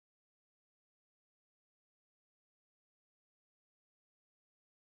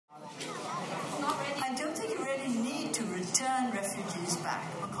return refugees back,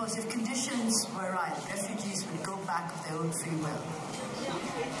 because if conditions were right, refugees would go back of their own free will.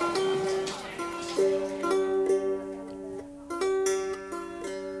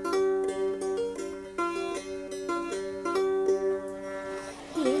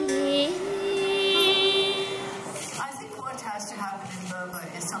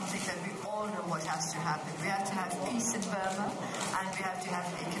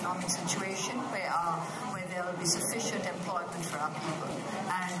 Situation where there will be sufficient employment for our people,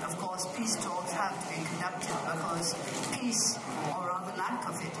 and of course peace talks have to be conducted, because peace, or rather lack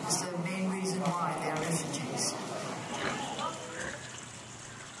of it, is the main reason why they are refugees.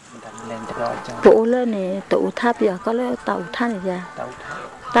 Bộ lên này tụ tháp giờ có lấy tàu than này ra,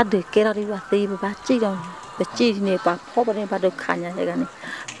 ta được cái đó đi vào tì bà chi đâu, bà chi này bà phô bà này bà được khả nhà này cái này.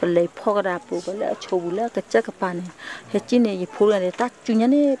 Lấy phô ra bù bà lấy chầu lấy cái chất cái pan này, hết chi này phô này ta chủ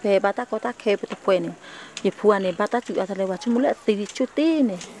nhân này về bà ta có ta kẹp cái phơi này, phô này bà ta chủ ở đây bà chúng muốn lấy tì chút tí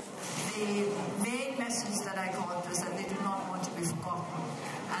này. The main message that I got was that they do not want to be forgotten,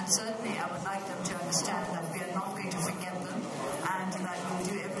 and certainly I would like them to understand that we are not going to forget them, and that we will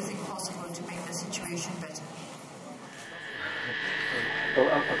do everything possible to make the situation better.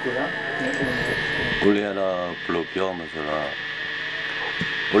 우리가 불러비어 무서워.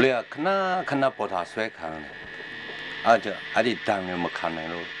 우리가 크나 보다 쇠강. 아직 당에 뭐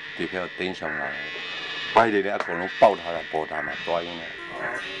가능로 뒤에 땡성라. 바이들이 아까는 빠우다라 보다만 또이네.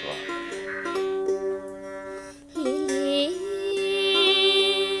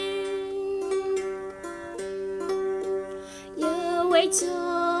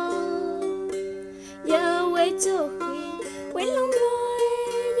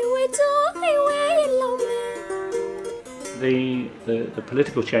 The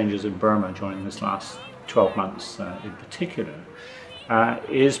political changes in Burma during this last 12 months in particular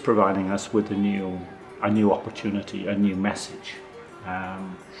is providing us with a new opportunity, a new message.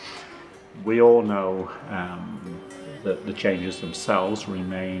 We all know that the changes themselves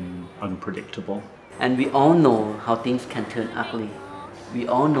remain unpredictable. And we all know how things can turn ugly. We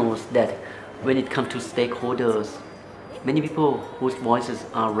all know that when it comes to stakeholders, many people whose voices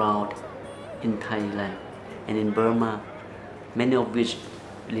are loud in Thailand and in Burma, many of which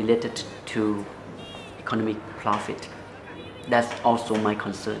related to economic profit. That's also my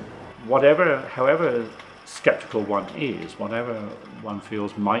concern. However skeptical one is, whatever one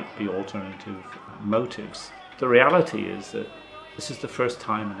feels might be alternative motives, the reality is that this is the first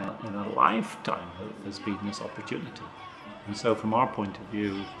time in a lifetime that there's been this opportunity. And so from our point of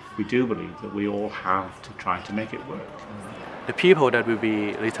view, we do believe that we all have to try to make it work. The people that will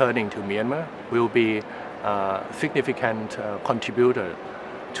be returning to Myanmar will be a significant contributor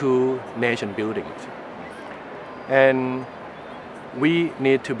to nation building. And we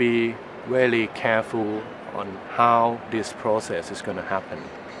need to be really careful on how this process is going to happen.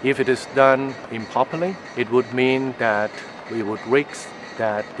 If it is done improperly, it would mean that we would risk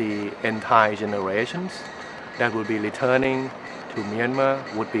that the entire generations that will be returning to Myanmar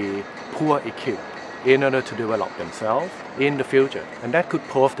would be poor equipped in order to develop themselves in the future. And that could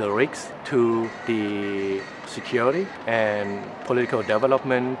pose the risk to the security and political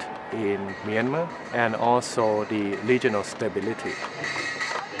development in Myanmar and also the regional stability.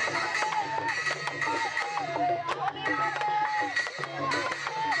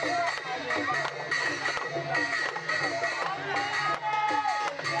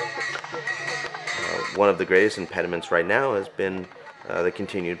 One of the greatest impediments right now has been the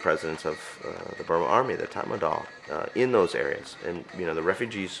continued presence of the Burma Army, the Tatmadaw, in those areas. And the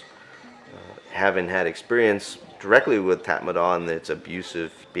refugees haven't had experience directly with Tatmadaw and its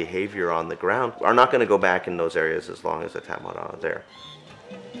abusive behavior on the ground, are not going to go back in those areas as long as the Tatmadaw are there.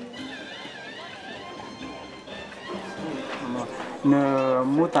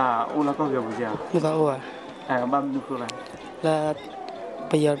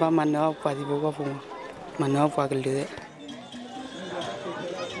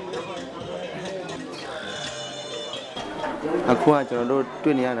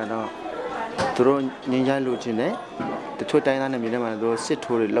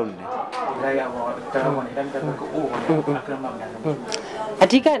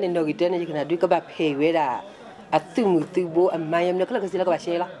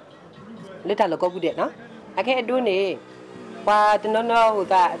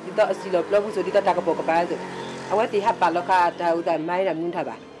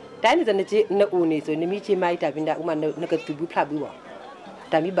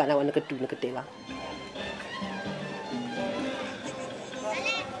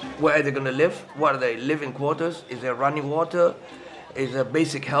 Where are they going to live? What are they? Living quarters? Is there running water? Is there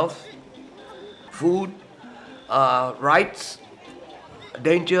basic health? Food? rights,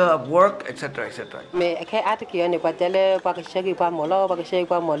 danger of work, etc., etc.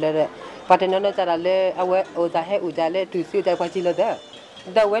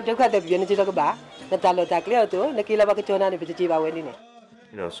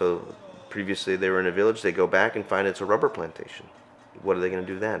 So previously they were in a village, they go back and find it's a rubber plantation. What are they going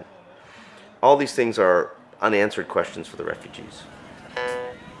to do then? All these things are unanswered questions for the refugees.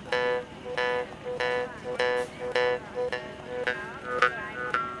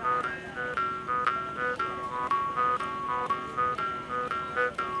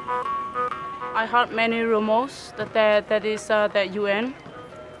 I heard many rumors that UN,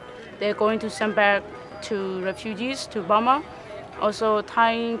 they're going to send back to refugees to Burma. Also,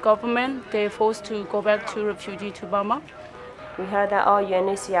 Thai government, they're forced to go back to refugee to Burma. We heard that all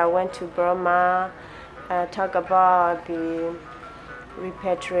UNHCR went to Burma, talk about the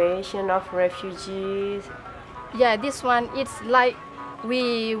repatriation of refugees. Yeah, this one, it's like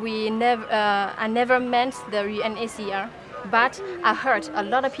I never meant the UNHCR, but I heard a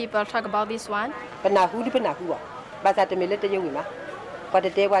lot of people talk about this one.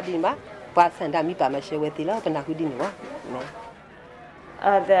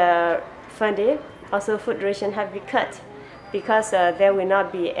 The funding, also food ration, have been cut because there will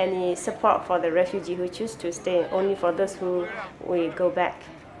not be any support for the refugee who choose to stay, only for those who will go back.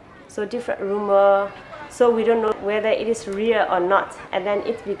 So different rumor, so we don't know whether it is real or not, and then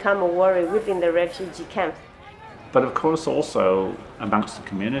it becomes a worry within the refugee camp. But of course also amongst the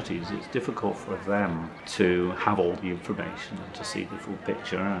communities it's difficult for them to have all the information and to see the full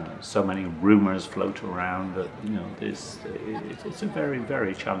picture, and so many rumours float around that it's a very,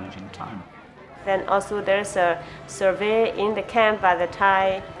 very challenging time. Then also there's a survey in the camp by the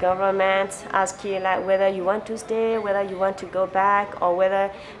Thai government asking like whether you want to stay, whether you want to go back, or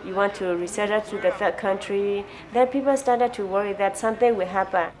whether you want to resettle to the third country. Then people started to worry that something will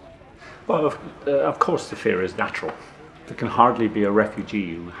happen. Well, of course the fear is natural. There can hardly be a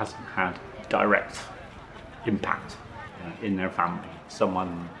refugee who hasn't had direct impact in their family.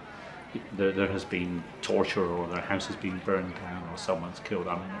 There has been torture, or their house has been burned down, or someone's killed.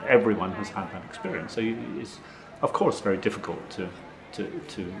 I mean, everyone has had that experience. So it's, of course, very difficult to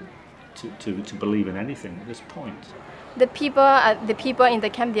believe in anything at this point. The people in the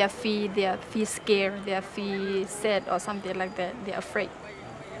camp, they feel scared, they feel sad or something like that. They're afraid.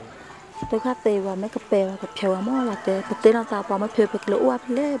 Tôi khát tê và mấy cái bè và phiêu mỏ là tê, bật tê là ta bỏ mấy phiêu bật lỗ áp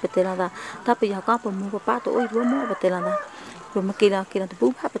lẽ, bật tê là ta, ta bây giờ có bờ mua bờ tôi vừa mỏ bật tê là ta, rồi mà kia là tôi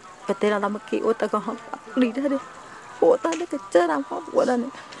búng phát bật tê là ta mà kia ô ta còn học đi ra đi, ô ta đấy cái chơi làm học của ta này,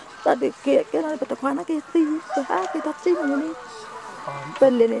 ta để kia cái này bật ta khoan nó kia ti, cái hát cái ta chi mà này,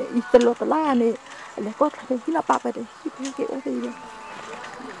 bên này ít tên lô ta la này, lại có cái gì là bạc vậy đấy, cái kia cái gì đấy.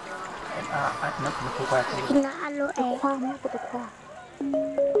 Nó alo em. Khoa nó bật khoa.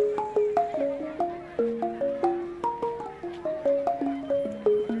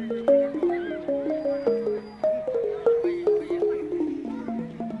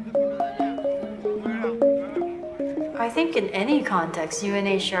 I think in any context,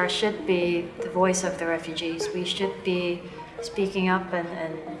 UNHCR should be the voice of the refugees. We should be speaking up and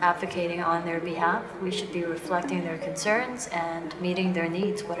advocating on their behalf. We should be reflecting their concerns and meeting their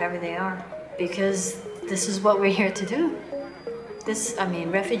needs, whatever they are. Because this is what we're here to do.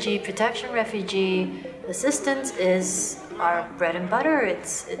 Refugee protection, refugee assistance is our bread and butter.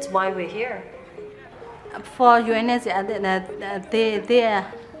 It's why we're here. For UNHCR, they are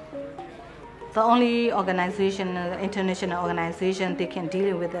the only organization, international organization, they can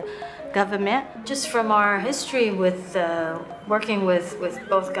deal with the government. Just from our history with working with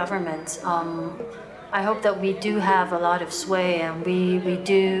both governments, I hope that we do have a lot of sway, and we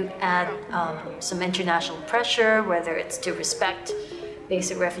do add some international pressure, whether it's to respect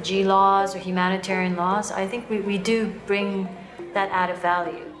basic refugee laws or humanitarian laws. I think we do bring that added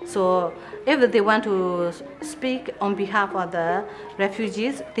value. So if they want to speak on behalf of the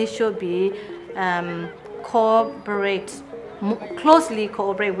refugees, they should be closely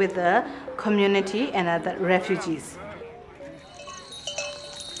cooperate with the community and the refugees.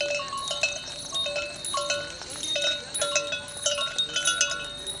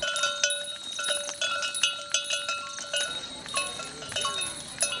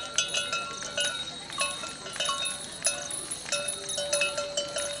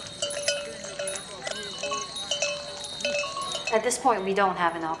 At this point, we don't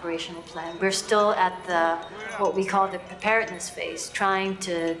have an operational plan. We're still at what we call the preparedness phase, trying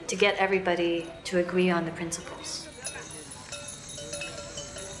to get everybody to agree on the principles.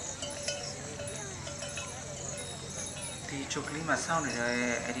 ဒီချုပ်ကလေးမှာစောင့်နေတဲ့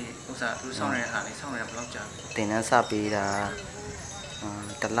အဲ့ဒီဥစ္စာသူစောင့်နေတဲ့ဟာလေးစောင့်နေတာဘယ်လောက်ကြာလဲ တင်နန်းစပေးတာ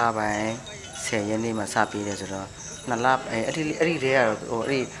တလပိုင်း10ရက်နေ့မှာစပေးတယ်ဆိုတော့2လအဲ့ဒီတွေကတော့ဟိုအဲ့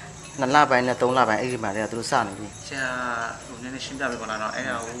ဒီ2လပိုင်းနဲ့3လပိုင်းအဲ့ဒီမှာတည်းကသူတို့စနေပြီဆရာဟိုနည်းနည်းရှင်းပြပေးပါလားနော်အဲ့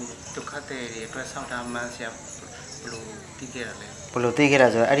ဒါဟိုဒုက္ခတဲ့တွေအတွက်စောင့်တာမှဆရာဘယ်လိုသိခဲ့ရလဲဘယ်လိုသိခဲ့ရ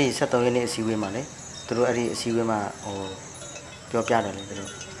ဆိုတော့အဲ့ဒီ73ရက်နေ့အစည်းအဝေးမှာလေသူတို့အဲ့ဒီအစည်းအဝေးမှာဟိုပြောပြတယ်လေသူတို့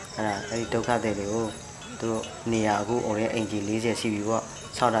အဲ့ဒီဒုက္ခတဲ့တွေကိုသူတို့နေရာအခုဟိုရဲ့အင်ဂျီ40ရှိပြီပေါ့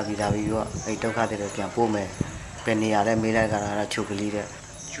စောင့်တာပြီးသားပြီးတော့အဲ့ဒီဒုက္ခတဲ့တွေပြန်ပို့မယ်ဘယ်နေရာလဲမေးလိုက်ကြတာချုပ်ကလေးတဲ့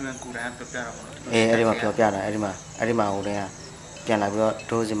UN ကိုယ်တိုင်ပြောပြတာပေါ့နော်အဲ့ဒီမှာပြောပြတာအဲ့ဒီမှာဟိုတည်းကပြန်လာပြီးတော့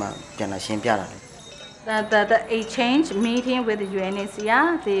ဒိုးစီမှာပြန်လာရှင်းပြတာလေThe exchange meeting with the UNHCR,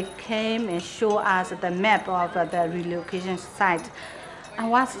 they came and show us the map of the relocation site. I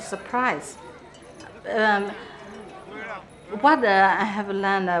was surprised. What I have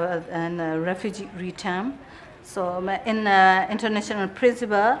learned in refugee return, so in international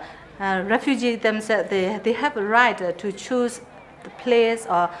principle, refugees themselves, they have a right to choose the place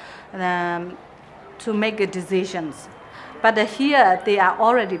or to make decisions. But here they are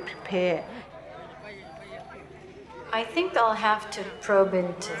already prepared. I think I'll have to probe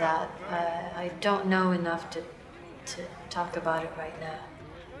into that. I don't know enough to talk about it right now.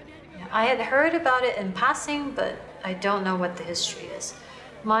 I had heard about it in passing, but I don't know what the history is.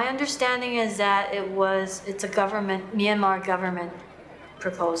 My understanding is that it's a Myanmar government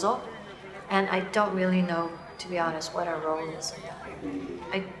proposal, and I don't really know, to be honest, what our role is in that.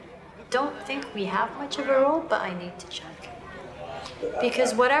 I don't think we have much of a role, but I need to check.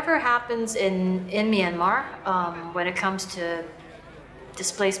 Because whatever happens in Myanmar, when it comes to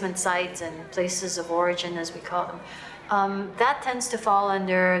displacement sites and places of origin, as we call them, that tends to fall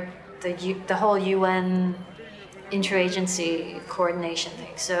under the whole UN interagency coordination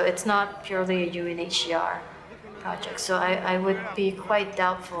thing. So it's not purely a UNHCR project. So I would be quite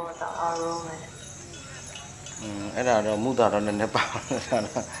doubtful about our role in it. အဲ့ဒါတော့မူတာတော့လည်းပါ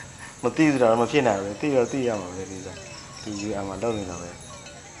မသိဘူးတော့မဖြစ်နိုင်ဘူးသိရမှာပဲဒီစားဒီ UN မှာလုပ်နေတာပဲ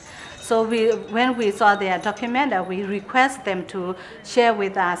So when we saw their document, we request them to share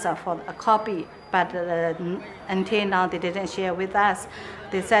with us for a copy, but until now they didn't share with us.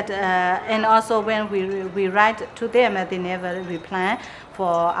 They said, and also when we write to them, they never reply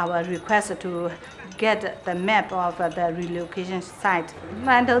for our request to get the map of the relocation site.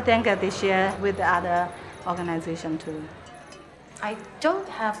 I don't think they share with the other organization too. I don't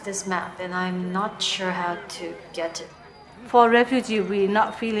have this map, and I'm not sure how to get it. For refugees, we're not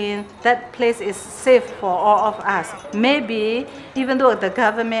feeling that place is safe for all of us. Maybe even though the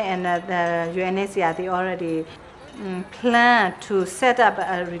government and the UNHCR, they already plan to set up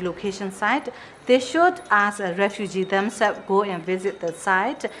a relocation site, they should ask a refugee themselves go and visit the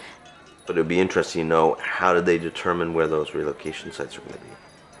site. But it would be interesting to know, how did they determine where those relocation sites are going to be?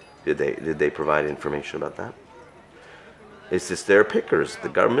 Did they provide information about that? Is this their pick, or is it the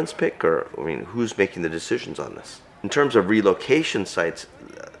government's pick, or I mean, who's making the decisions on this? In terms of relocation sites,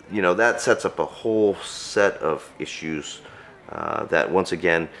 you know, that sets up a whole set of issues that once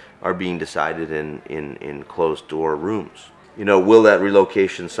again are being decided in closed door rooms. You know, will that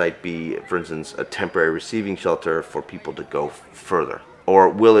relocation site be, for instance, a temporary receiving shelter for people to go further? Or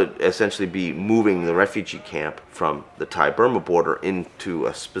will it essentially be moving the refugee camp from the Thai-Burma border into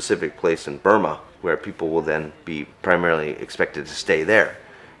a specific place in Burma where people will then be primarily expected to stay there?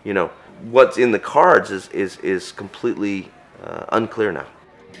 You know, what's in the cards is completely unclear now.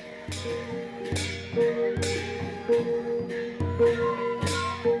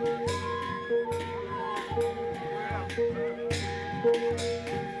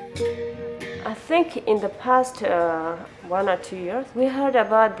 I think in the past 1 or 2 years, we heard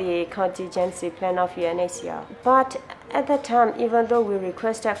about the contingency plan of UNHCR. But at that time, even though we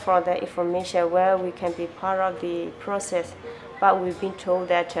requested for the information where we can be part of the process, but we've been told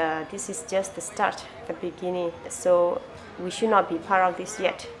that this is just the start, the beginning, so we should not be part of this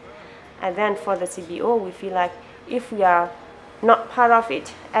yet. And then for the CBO, we feel like if we are not part of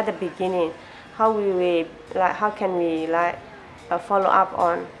it at the beginning, how can we follow up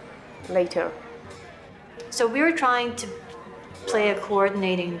on later? So we're trying to play a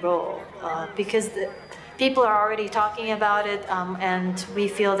coordinating role because people are already talking about it, and we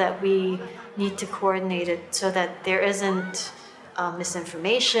feel that we need to coordinate it so that there isn't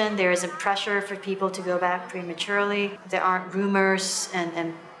misinformation, there isn't pressure for people to go back prematurely, there aren't rumors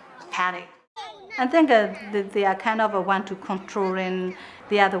and panic. I think they are kind of one to control, and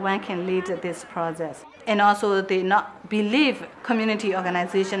the other one can lead this process. And also they not believe community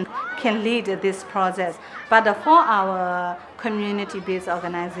organization can lead this process. But for our community-based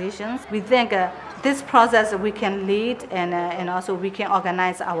organizations. We think this process we can lead and also we can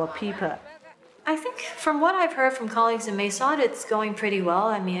organize our people. I think from what I've heard from colleagues in Maison, it's going pretty well.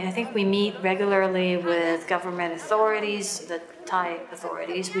 I mean, I think we meet regularly with government authorities, the Thai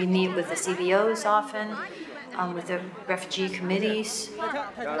authorities. We meet with the CBOs often, with the refugee committees.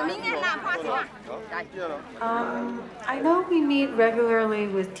 I know we meet regularly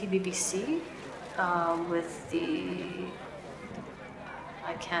with TBBC, with the...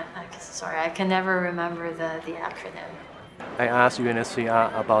 I can never remember the acronym. I asked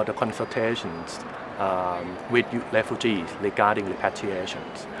UNHCR about the consultations with refugees regarding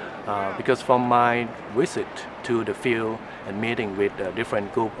repatriations. Because from my visit to the field and meeting with a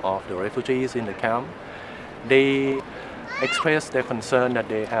different group of the refugees in the camp, they expressed their concern that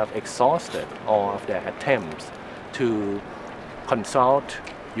they have exhausted all of their attempts to consult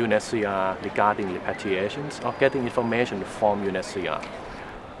UNHCR regarding repatriations or getting information from UNHCR.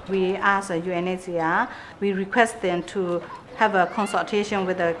 We ask UNHCR, we request them to have a consultation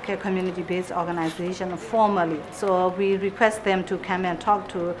with the community-based organization formally. So we request them to come and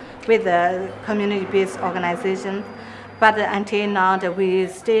talk with the community-based organization. But until now, we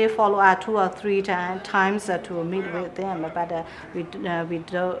still follow up 2 or 3 times to meet with them, but we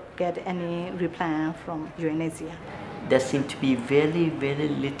don't get any reply from UNHCR. There seems to be very, very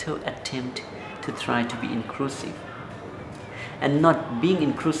little attempt to try to be inclusive. And not being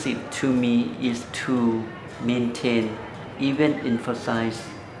inclusive to me is to maintain, even emphasize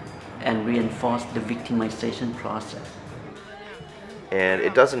and reinforce the victimization process. And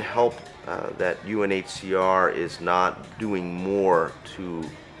it doesn't help that UNHCR is not doing more to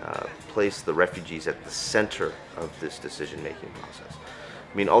place the refugees at the center of this decision-making process.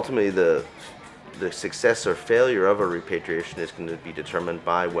 I mean, ultimately the success or failure of a repatriation is going to be determined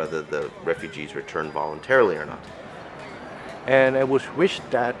by whether the refugees return voluntarily or not. And I would wish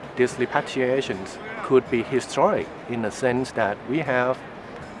that these repatriations could be historic in the sense that we have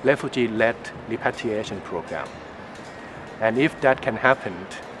refugee-led repatriation program. And if that can happen,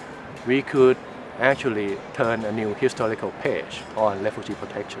 we could actually turn a new historical page on refugee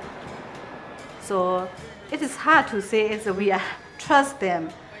protection. So it is hard to say if we trust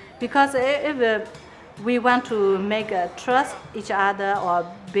them, because if we want to make trust each other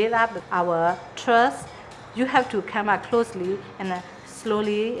or build up our trust, you have to come up closely and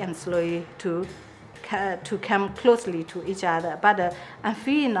slowly to come closely to each other. But I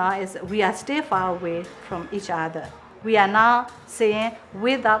feel now is we are still far away from each other. We are now saying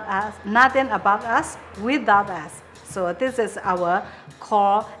without us, nothing about us, without us. So this is our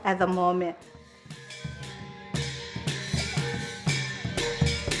call at the moment.